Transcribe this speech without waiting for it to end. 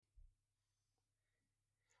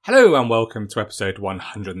Hello and welcome to episode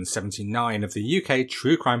 179 of the UK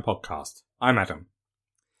True Crime Podcast. I'm Adam.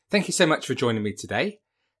 Thank you so much for joining me today.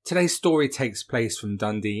 Today's story takes place from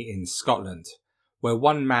Dundee in Scotland, where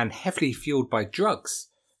one man heavily fueled by drugs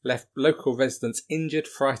left local residents injured,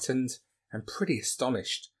 frightened and pretty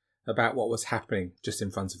astonished about what was happening just in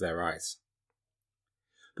front of their eyes.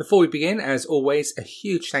 Before we begin, as always, a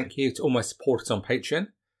huge thank you to all my supporters on Patreon.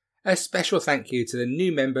 A special thank you to the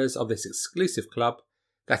new members of this exclusive club.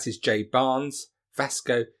 That is Jay Barnes,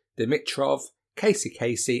 Vasco, Dimitrov,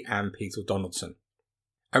 Casey and Peter Donaldson.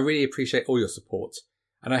 I really appreciate all your support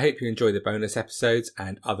and I hope you enjoy the bonus episodes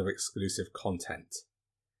and other exclusive content.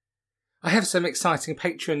 I have some exciting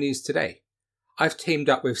Patreon news today. I've teamed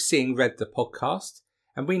up with Seeing Red the podcast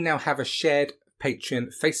and we now have a shared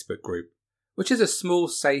Patreon Facebook group, which is a small,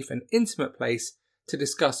 safe and intimate place to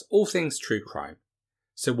discuss all things true crime.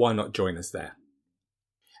 So why not join us there?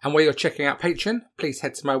 And while you're checking out Patreon, please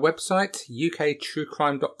head to my website,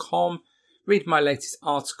 uktruecrime.com, read my latest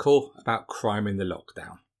article about crime in the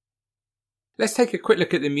lockdown. Let's take a quick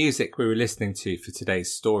look at the music we were listening to for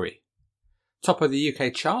today's story. Top of the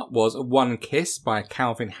UK chart was One Kiss by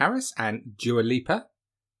Calvin Harris and Dua Lipa.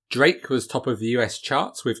 Drake was top of the US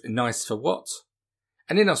charts with Nice for What.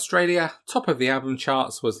 And in Australia, top of the album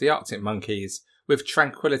charts was the Arctic Monkeys with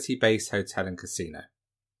Tranquility Base Hotel and Casino.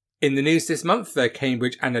 In the news this month, the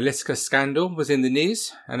Cambridge Analytica scandal was in the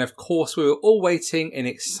news, and of course we were all waiting in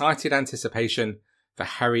excited anticipation for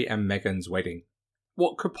Harry and Meghan's wedding.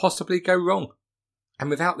 What could possibly go wrong?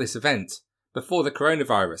 And without this event, before the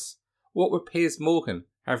coronavirus, what would Piers Morgan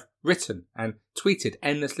have written and tweeted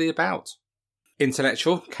endlessly about?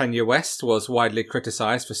 Intellectual Kanye West was widely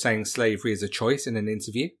criticised for saying slavery is a choice in an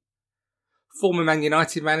interview. Former Man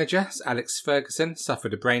United manager Alex Ferguson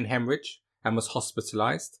suffered a brain hemorrhage and was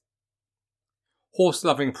hospitalised.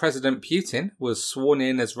 Horse-loving President Putin was sworn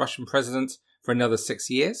in as Russian president for another 6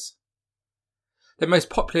 years. The most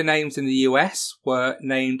popular names in the US were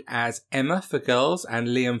named as Emma for girls and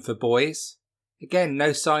Liam for boys. Again,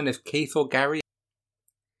 no sign of Keith or Gary.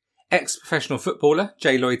 Ex-professional footballer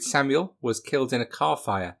J. Lloyd Samuel was killed in a car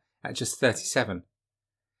fire at just 37.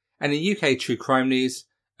 And in UK true crime news,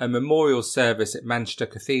 a memorial service at Manchester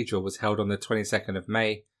Cathedral was held on the 22nd of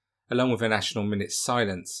May, along with a national minute's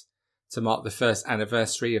silence, to mark the first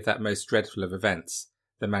anniversary of that most dreadful of events,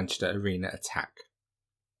 the Manchester Arena attack.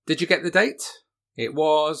 Did you get the date? It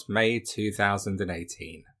was May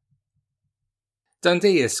 2018.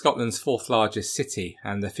 Dundee is Scotland's fourth largest city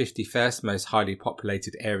and the 51st most highly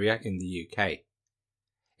populated area in the UK.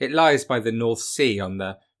 It lies by the North Sea on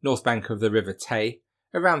the north bank of the River Tay,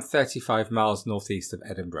 around 35 miles northeast of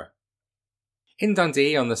Edinburgh. In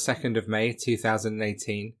Dundee on the 2nd of May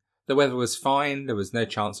 2018, the weather was fine, there was no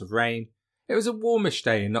chance of rain. It was a warmish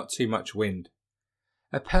day and not too much wind.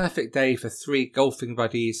 A perfect day for three golfing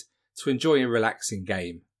buddies to enjoy a relaxing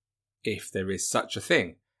game. If there is such a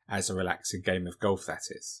thing as a relaxing game of golf, that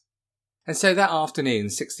is. And so that afternoon,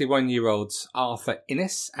 61-year-olds Arthur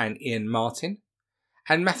Innes and Ian Martin,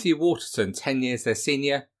 and Matthew Waterton, 10 years their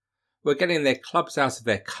senior, were getting their clubs out of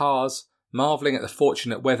their cars, marvelling at the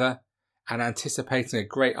fortunate weather, and anticipating a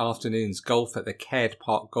great afternoon's golf at the Caird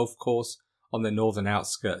Park golf course on the northern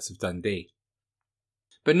outskirts of Dundee.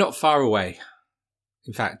 But not far away,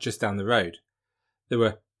 in fact just down the road, there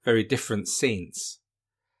were very different scenes.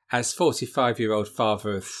 As 45-year-old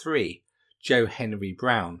father of three, Joe Henry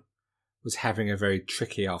Brown, was having a very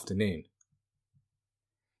tricky afternoon.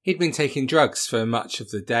 He'd been taking drugs for much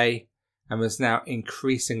of the day and was now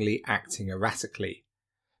increasingly acting erratically,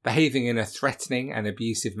 behaving in a threatening and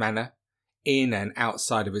abusive manner, in and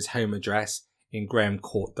outside of his home address in Graham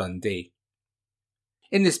Court, Dundee.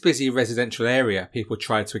 In this busy residential area, people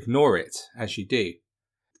tried to ignore it, as you do,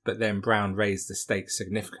 but then Brown raised the stakes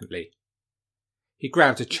significantly. He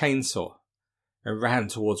grabbed a chainsaw and ran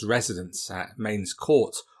towards residents at Mains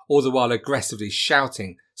Court, all the while aggressively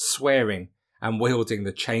shouting, swearing and wielding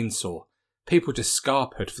the chainsaw, people just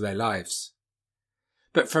scarpered for their lives.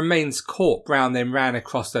 But from Mains Court, Brown then ran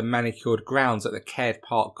across the manicured grounds at the Caird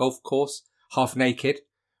Park golf course, half naked,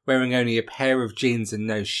 wearing only a pair of jeans and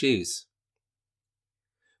no shoes.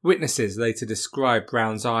 Witnesses later described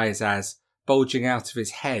Brown's eyes as bulging out of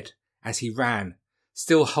his head as he ran,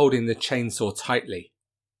 still holding the chainsaw tightly.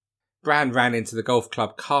 Brown ran into the golf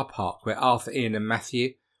club car park where Arthur, Ian and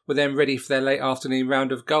Matthew were then ready for their late afternoon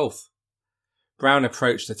round of golf. Brown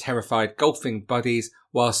approached the terrified golfing buddies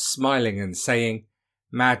whilst smiling and saying,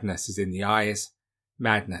 "Madness is in the eyes.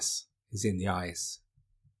 Madness is in the eyes."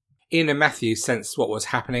 Ian and Matthew sensed what was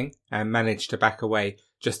happening and managed to back away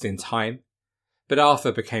just in time, but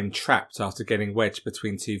Arthur became trapped after getting wedged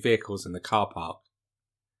between two vehicles in the car park.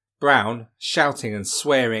 Brown, shouting and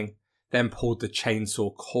swearing, then pulled the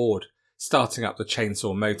chainsaw cord, starting up the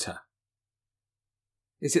chainsaw motor.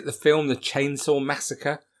 Is it the film The Chainsaw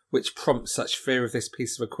Massacre which prompts such fear of this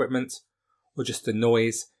piece of equipment, or just the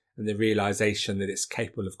noise and the realisation that it's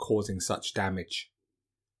capable of causing such damage?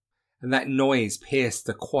 And that noise pierced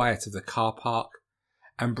the quiet of the car park,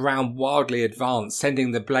 and Brown wildly advanced,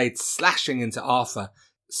 sending the blade slashing into Arthur,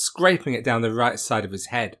 scraping it down the right side of his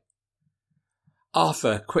head.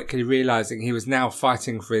 Arthur, quickly realising he was now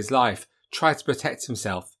fighting for his life, tried to protect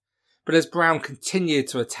himself, but as Brown continued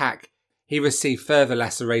to attack, he received further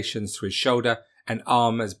lacerations to his shoulder and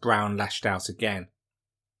arm as Brown lashed out again.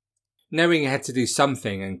 Knowing he had to do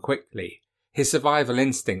something, and quickly, his survival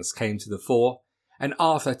instincts came to the fore, and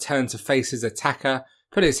Arthur turned to face his attacker,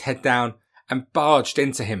 put his head down, and barged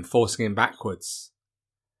into him, forcing him backwards.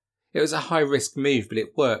 It was a high-risk move, but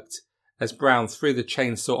it worked, as Brown threw the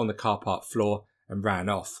chainsaw on the car park floor and ran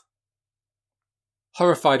off.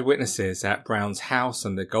 Horrified witnesses at Brown's house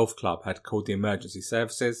and the golf club had called the emergency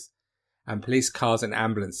services, and police cars and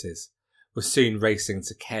ambulances were soon racing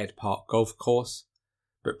to Caird Park Golf Course,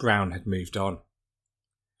 but Brown had moved on.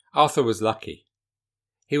 Arthur was lucky.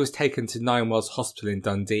 He was taken to Ninewells Hospital in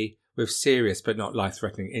Dundee with serious but not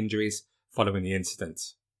life-threatening injuries following the incident.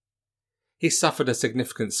 He suffered a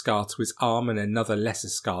significant scar to his arm and another lesser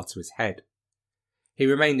scar to his head. He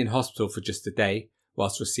remained in hospital for just a day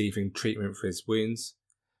whilst receiving treatment for his wounds,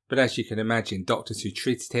 but as you can imagine, doctors who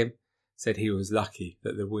treated him said he was lucky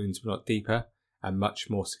that the wounds were not deeper and much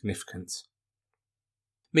more significant.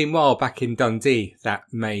 Meanwhile, back in Dundee that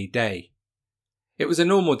May day, it was a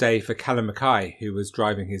normal day for Callum Mackay, who was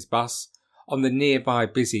driving his bus on the nearby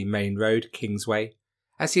busy main road, Kingsway,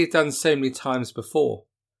 as he had done so many times before,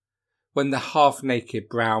 when the half-naked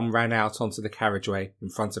Brown ran out onto the carriageway in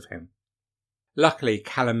front of him. Luckily,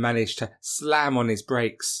 Callum managed to slam on his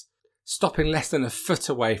brakes, stopping less than a foot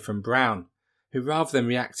away from Brown, who, rather than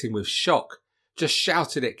reacting with shock, just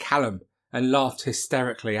shouted at Callum and laughed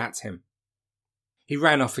hysterically at him. He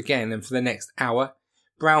ran off again, and for the next hour,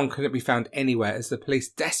 Brown couldn't be found anywhere as the police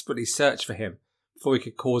desperately searched for him before he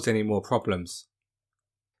could cause any more problems.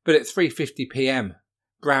 But at 3:50 p.m,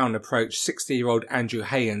 Brown approached 60-year-old Andrew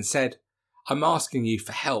Hay and said, "I'm asking you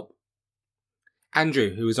for help."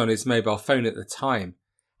 Andrew, who was on his mobile phone at the time,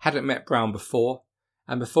 hadn't met Brown before,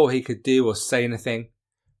 and before he could do or say anything,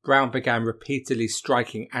 Brown began repeatedly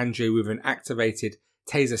striking Andrew with an activated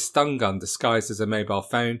taser stun gun disguised as a mobile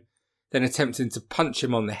phone, then attempting to punch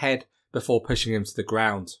him on the head before pushing him to the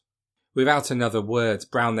ground. Without another word,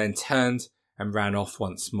 Brown then turned and ran off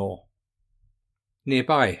once more.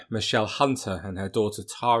 Nearby, Michelle Hunter and her daughter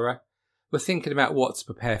Tara were thinking about what to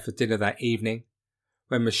prepare for dinner that evening,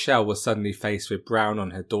 when Michelle was suddenly faced with Brown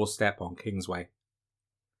on her doorstep on Kingsway.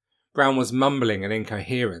 Brown was mumbling and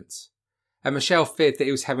incoherent, and Michelle feared that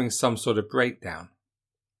he was having some sort of breakdown.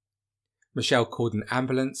 Michelle called an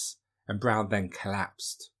ambulance, and Brown then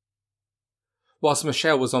collapsed. Whilst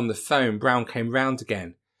Michelle was on the phone, Brown came round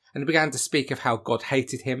again and began to speak of how God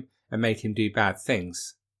hated him and made him do bad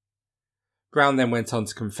things. Brown then went on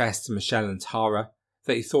to confess to Michelle and Tara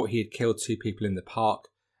that he thought he had killed 2 people in the park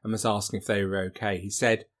and was asking if they were okay. He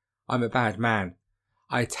said, "I'm a bad man.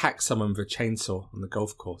 I attacked someone with a chainsaw on the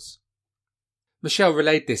golf course." Michelle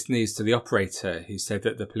relayed this news to the operator, who said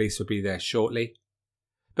that the police would be there shortly.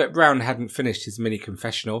 But Brown hadn't finished his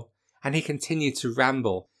mini-confessional, and he continued to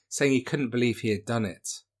ramble, saying he couldn't believe he had done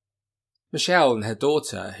it. Michelle and her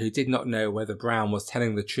daughter, who did not know whether Brown was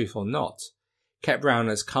telling the truth or not, kept Brown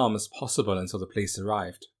as calm as possible until the police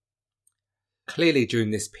arrived. Clearly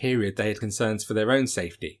during this period they had concerns for their own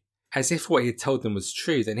safety, as if what he had told them was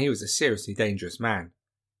true, then he was a seriously dangerous man.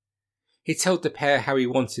 He told the pair how he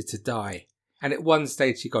wanted to die, and at one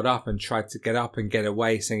stage he got up and tried to get up and get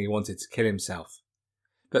away, saying he wanted to kill himself.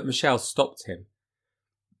 But Michelle stopped him,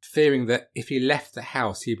 fearing that if he left the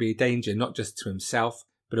house he'd be a danger not just to himself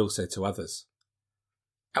but also to others.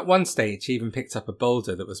 At one stage he even picked up a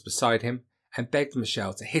boulder that was beside him and begged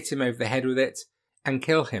Michelle to hit him over the head with it and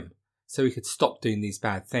kill him so he could stop doing these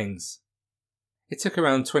bad things. It took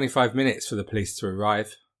around 25 minutes for the police to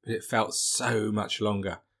arrive, but it felt so much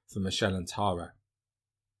longer for Michelle and Tara.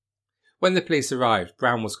 When the police arrived,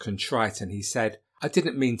 Brown was contrite and he said, "I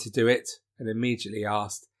didn't mean to do it," and immediately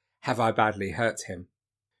asked, "Have I badly hurt him?"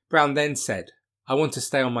 Brown then said, "I want to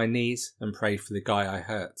stay on my knees and pray for the guy I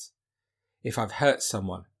hurt. If I've hurt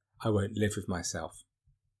someone, I won't live with myself."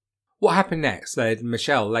 What happened next led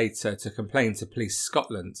Michelle later to complain to Police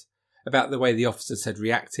Scotland about the way the officers had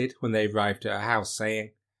reacted when they arrived at her house,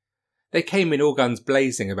 saying, "They came in all guns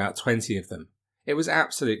blazing, about 20 of them. It was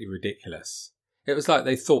absolutely ridiculous. It was like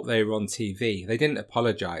they thought they were on TV. They didn't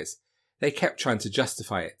apologise. They kept trying to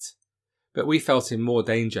justify it. But we felt in more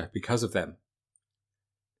danger because of them.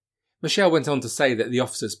 Michelle went on to say that the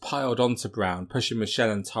officers piled onto Brown, pushing Michelle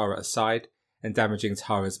and Tara aside and damaging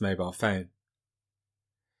Tara's mobile phone.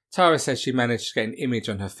 Tara says she managed to get an image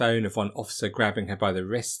on her phone of one officer grabbing her by the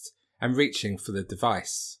wrist and reaching for the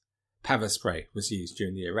device. Pepper spray was used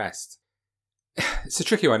during the arrest. It's a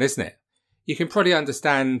tricky one, isn't it? You can probably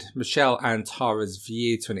understand Michelle and Tara's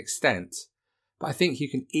view to an extent, but I think you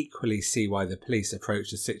can equally see why the police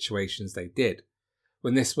approached the situations they did,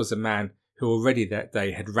 when this was a man who already that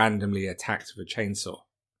day had randomly attacked with a chainsaw.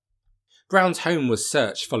 Brown's home was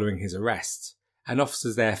searched following his arrest, and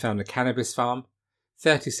officers there found a cannabis farm,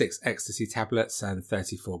 36 ecstasy tablets and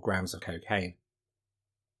 34 grams of cocaine.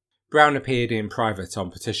 Brown appeared in private on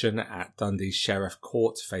petition at Dundee's Sheriff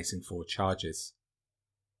Court facing 4 charges.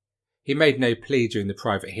 He made no plea during the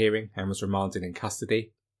private hearing and was remanded in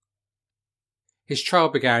custody. His trial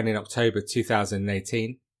began in October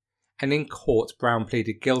 2018, and in court Brown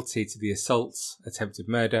pleaded guilty to the assaults, attempted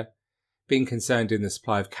murder, being concerned in the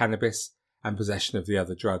supply of cannabis and possession of the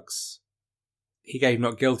other drugs. He gave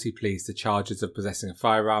not guilty pleas to charges of possessing a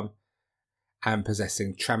firearm and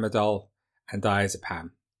possessing tramadol and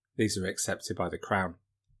diazepam. These were accepted by the Crown.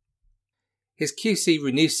 His QC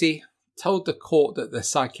Renunzi told the court that the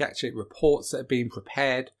psychiatric reports that had been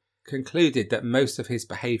prepared concluded that most of his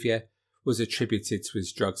behaviour was attributed to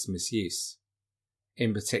his drugs misuse,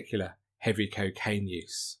 in particular heavy cocaine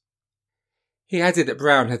use. He added that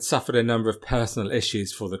Brown had suffered a number of personal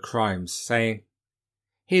issues for the crimes, saying,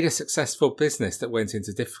 "He had a successful business that went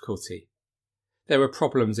into difficulty. There were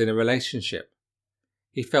problems in a relationship.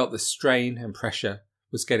 He felt the strain and pressure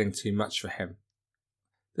was getting too much for him."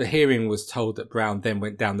 The hearing was told that Brown then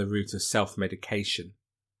went down the route of self-medication.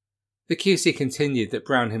 The QC continued that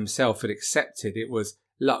Brown himself had accepted it was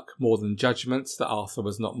luck more than judgment that Arthur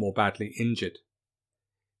was not more badly injured.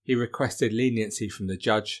 He requested leniency from the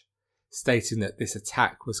judge, stating that this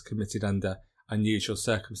attack was committed under unusual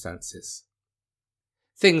circumstances.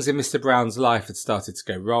 Things in Mr. Brown's life had started to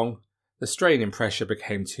go wrong. The strain and pressure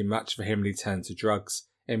became too much for him and he turned to drugs,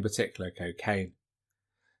 in particular cocaine.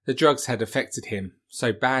 The drugs had affected him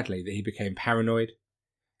so badly that he became paranoid.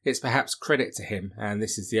 It's perhaps credit to him, and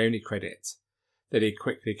this is the only credit, that he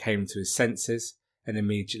quickly came to his senses and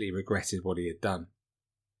immediately regretted what he had done.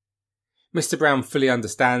 Mr. Brown fully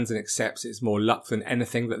understands and accepts it's more luck than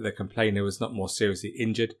anything that the complainer was not more seriously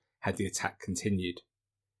injured had the attack continued.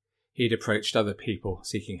 He'd approached other people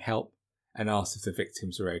seeking help and asked if the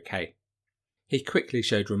victims were okay. He quickly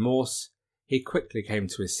showed remorse, he quickly came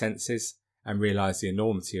to his senses and realised the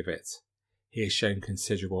enormity of it. He has shown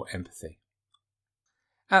considerable empathy.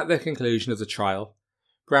 At the conclusion of the trial,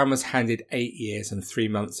 Brown was handed 8 years and 3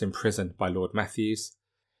 months in prison by Lord Matthews,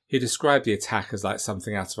 who described the attack as like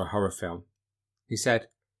something out of a horror film. He said,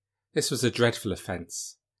 "This was a dreadful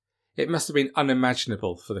offence. It must have been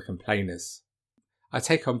unimaginable for the complainers. I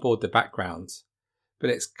take on board the background, but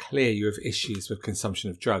it's clear you have issues with consumption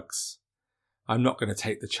of drugs. I'm not going to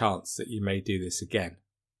take the chance that you may do this again."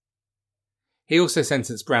 He also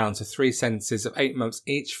sentenced Brown to 3 sentences of 8 months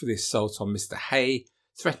each for the assault on Mr. Hay,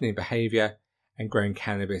 threatening behaviour, and growing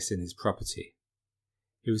cannabis in his property.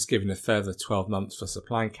 He was given a further 12 months for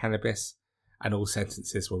supplying cannabis, and all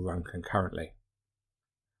sentences were run concurrently.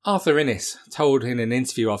 Arthur Innes told in an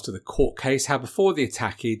interview after the court case how before the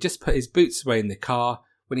attack he had just put his boots away in the car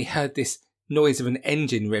when he heard this noise of an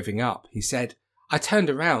engine revving up. He said, "I turned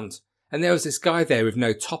around and there was this guy there with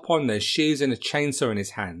no top on, no shoes and a chainsaw in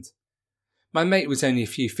his hand. My mate was only a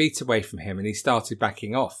few feet away from him and he started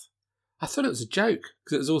backing off. I thought it was a joke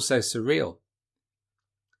because it was all so surreal."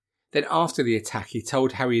 Then after the attack he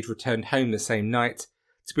told how he had returned home the same night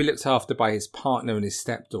to be looked after by his partner and his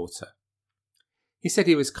stepdaughter. He said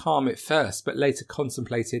he was calm at first but later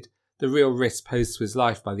contemplated the real risk posed to his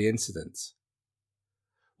life by the incident.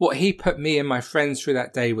 "What he put me and my friends through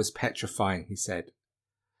that day was petrifying," he said.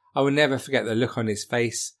 "I will never forget the look on his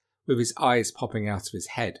face with his eyes popping out of his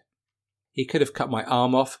head. He could have cut my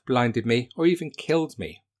arm off, blinded me, or even killed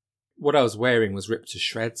me. What I was wearing was ripped to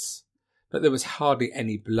shreds, but there was hardly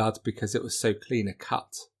any blood because it was so clean a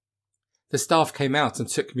cut. The staff came out and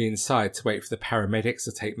took me inside to wait for the paramedics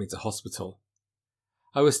to take me to hospital.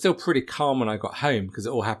 I was still pretty calm when I got home because it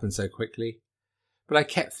all happened so quickly, but I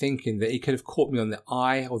kept thinking that he could have caught me on the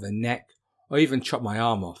eye or the neck or even chopped my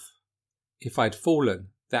arm off. If I'd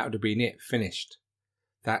fallen, that would have been it, finished.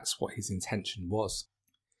 That's what his intention was."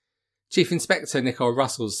 Chief Inspector Nicole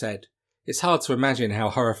Russell said, "It's hard to imagine how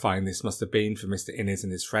horrifying this must have been for Mr. Innes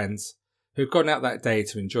and his friends, who had gone out that day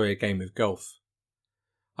to enjoy a game of golf.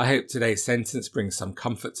 I hope today's sentence brings some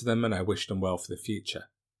comfort to them, and I wish them well for the future.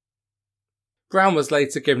 Brown was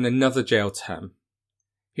later given another jail term.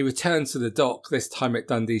 He returned to the dock, this time at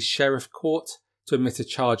Dundee's Sheriff Court, to admit a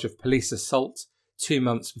charge of police assault 2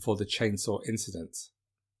 months before the chainsaw incident.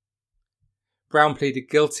 Brown pleaded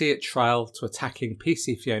guilty at trial to attacking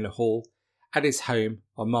PC Fiona Hall at his home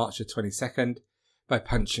on March the 22nd by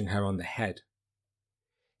punching her on the head.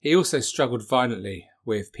 He also struggled violently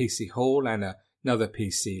with PC Hall and another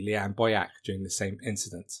PC, Leanne Boyack, during the same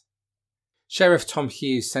incident. Sheriff Tom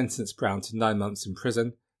Hughes sentenced Brown to 9 months in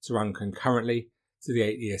prison to run concurrently to the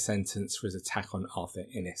 8-year sentence for his attack on Arthur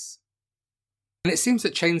Innis. And it seems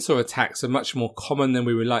that chainsaw attacks are much more common than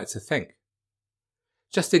we would like to think.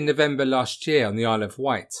 Just in November last year on the Isle of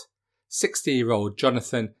Wight, 60-year-old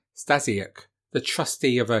Jonathan Stasiuk, the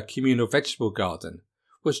trustee of a communal vegetable garden,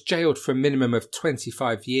 was jailed for a minimum of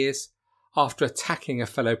 25 years after attacking a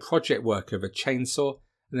fellow project worker with a chainsaw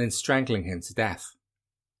and then strangling him to death.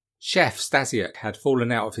 Chef Stasiuk had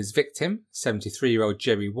fallen out with his victim, 73-year-old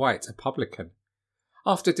Jerry White, a publican,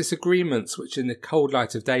 after disagreements which in the cold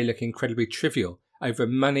light of day look incredibly trivial over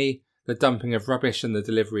money, the dumping of rubbish and the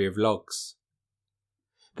delivery of logs.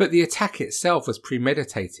 But the attack itself was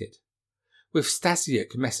premeditated, with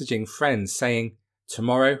Stasiuk messaging friends saying,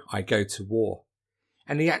 "Tomorrow I go to war,"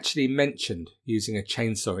 and he actually mentioned using a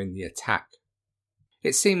chainsaw in the attack.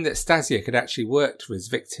 It seemed that Stasiuk had actually worked for his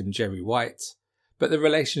victim Jerry White, but the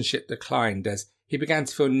relationship declined as he began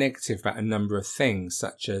to feel negative about a number of things,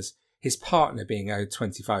 such as his partner being owed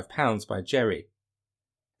 £25 by Jerry.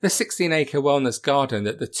 The 16-acre wellness garden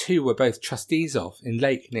that the two were both trustees of in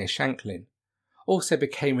Lake near Shanklin also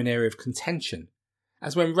became an area of contention,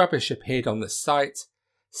 as when rubbish appeared on the site,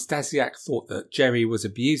 Stasiuk thought that Jerry was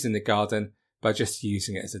abusing the garden by just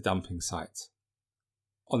using it as a dumping site.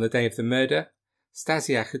 On the day of the murder,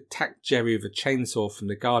 Stasiuk attacked Jerry with a chainsaw from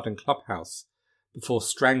the garden clubhouse before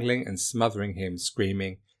strangling and smothering him,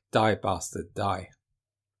 screaming, "Die bastard, die."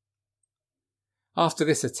 After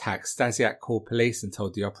this attack, Stasiuk called police and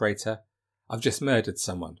told the operator, "I've just murdered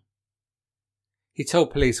someone." He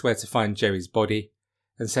told police where to find Jerry's body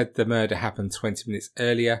and said the murder happened 20 minutes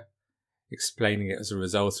earlier, explaining it as a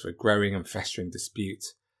result of a growing and festering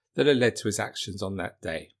dispute that had led to his actions on that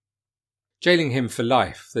day. Jailing him for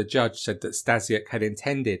life, the judge said that Stasiuk had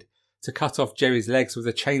intended to cut off Jerry's legs with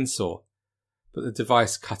a chainsaw, but the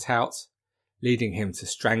device cut out, leading him to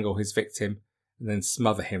strangle his victim and then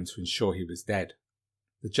smother him to ensure he was dead.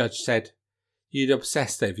 The judge said, "You'd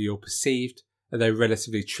obsessed over your perceived, although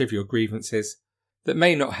relatively trivial grievances that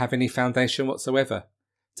may not have any foundation whatsoever,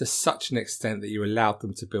 to such an extent that you allowed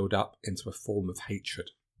them to build up into a form of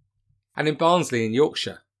hatred." And in Barnsley in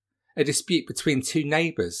Yorkshire, a dispute between two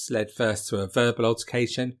neighbours led first to a verbal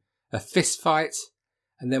altercation, a fist fight,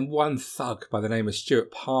 and then one thug by the name of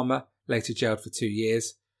Stuart Palmer, later jailed for 2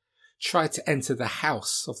 years, tried to enter the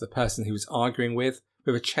house of the person he was arguing with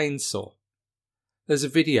a chainsaw. There's a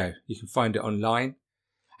video, you can find it online,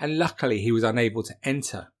 and luckily he was unable to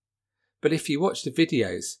enter. But if you watch the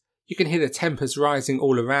videos, you can hear the tempers rising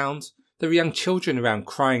all around, there were young children around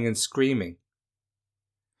crying and screaming.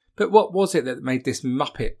 But what was it that made this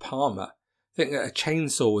muppet Palmer think that a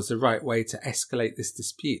chainsaw was the right way to escalate this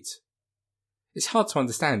dispute? It's hard to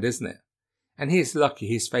understand, isn't it? And he is lucky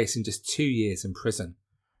he's facing just 2 years in prison,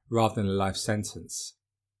 rather than a life sentence.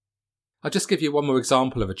 I'll just give you one more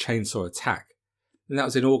example of a chainsaw attack, and that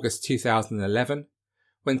was in August 2011,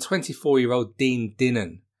 when 24-year-old Dean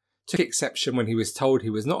Dinnan took exception when he was told he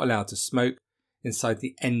was not allowed to smoke inside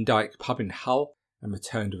the Endyke pub in Hull and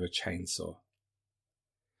returned with a chainsaw.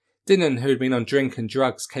 Dinnan, who had been on drink and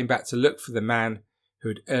drugs, came back to look for the man who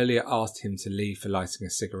had earlier asked him to leave for lighting a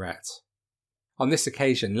cigarette. On this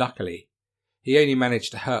occasion, luckily, he only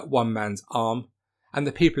managed to hurt one man's arm, and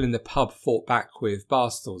the people in the pub fought back with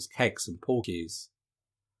bar stools, kegs and pool cues.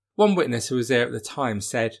 One witness who was there at the time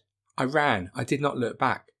said, "I ran, I did not look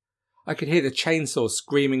back. I could hear the chainsaw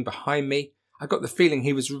screaming behind me. I got the feeling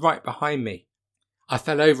he was right behind me. I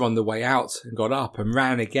fell over on the way out and got up and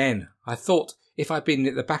ran again. I thought if I'd been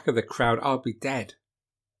at the back of the crowd, I'd be dead."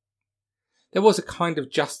 There was a kind of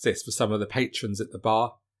justice for some of the patrons at the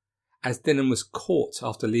bar, as Dinnan was caught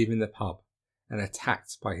after leaving the pub and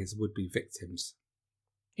attacked by his would-be victims.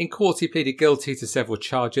 In court, he pleaded guilty to several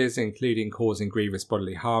charges, including causing grievous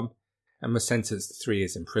bodily harm, and was sentenced to 3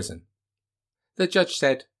 years in prison. The judge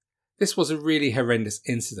said, "This was a really horrendous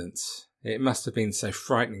incident. It must have been so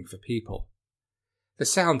frightening for people. The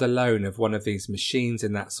sound alone of one of these machines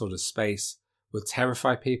in that sort of space will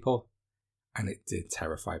terrify people," and it did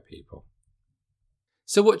terrify people.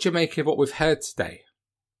 So what do you make of what we've heard today?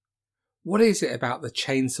 What is it about the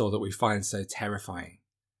chainsaw that we find so terrifying?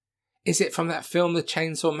 Is it from that film The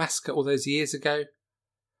Chainsaw Massacre all those years ago?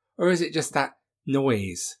 Or is it just that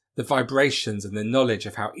noise, the vibrations and the knowledge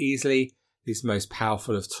of how easily these most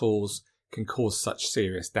powerful of tools can cause such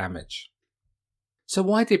serious damage? So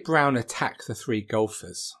why did Brown attack the 3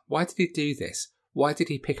 golfers? Why did he do this? Why did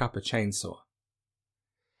he pick up a chainsaw?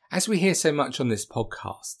 As we hear so much on this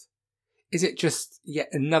podcast, is it just yet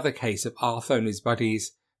another case of Arthur and his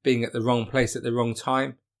buddies being at the wrong place at the wrong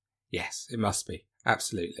time? Yes, it must be.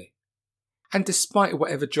 Absolutely. And despite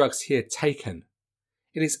whatever drugs he had taken,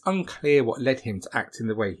 it is unclear what led him to act in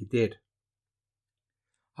the way he did.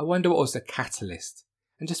 I wonder what was the catalyst,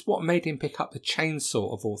 and just what made him pick up the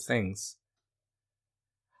chainsaw of all things.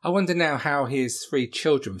 I wonder now how his 3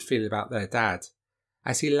 children feel about their dad,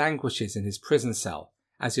 as he languishes in his prison cell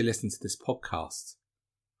as you listen to this podcast.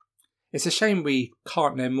 It's a shame we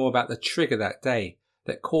can't know more about the trigger that day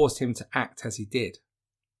that caused him to act as he did.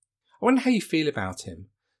 I wonder how you feel about him.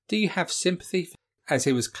 Do you have sympathy, as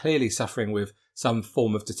he was clearly suffering with some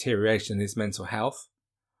form of deterioration in his mental health?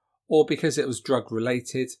 Or because it was drug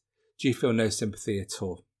related, do you feel no sympathy at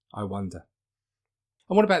all? I wonder.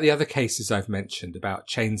 And what about the other cases I've mentioned about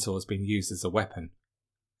chainsaws being used as a weapon?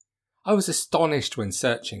 I was astonished when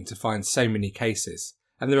searching to find so many cases,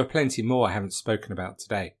 and there are plenty more I haven't spoken about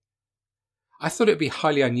today. I thought it would be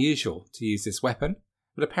highly unusual to use this weapon,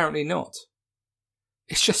 but apparently not.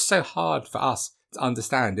 It's just so hard for us to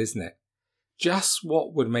understand, isn't it? Just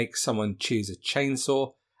what would make someone choose a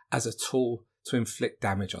chainsaw as a tool to inflict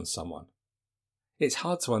damage on someone? It's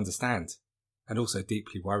hard to understand, and also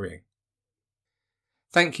deeply worrying.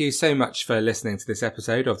 Thank you so much for listening to this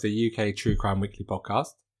episode of the UK True Crime Weekly podcast.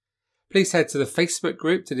 Please head to the Facebook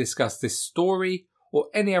group to discuss this story or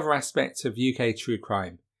any other aspect of UK true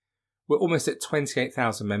crime. We're almost at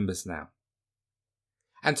 28,000 members now.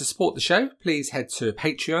 And to support the show, please head to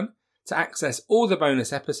Patreon to access all the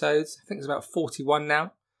bonus episodes. I think it's about 41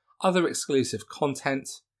 now, other exclusive content,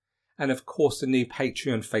 and of course the new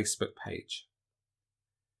Patreon Facebook page.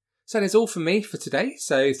 So that's all from me for today,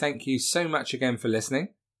 so thank you so much again for listening.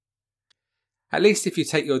 At least if you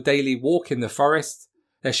take your daily walk in the forest,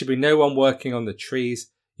 there should be no one working on the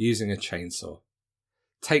trees using a chainsaw.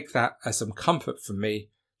 Take that as some comfort from me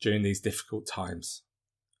during these difficult times.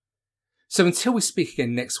 So until we speak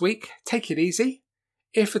again next week, take it easy.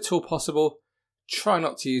 If at all possible, try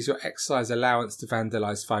not to use your exercise allowance to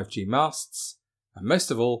vandalise 5G masts. And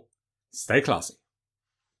most of all, stay classy.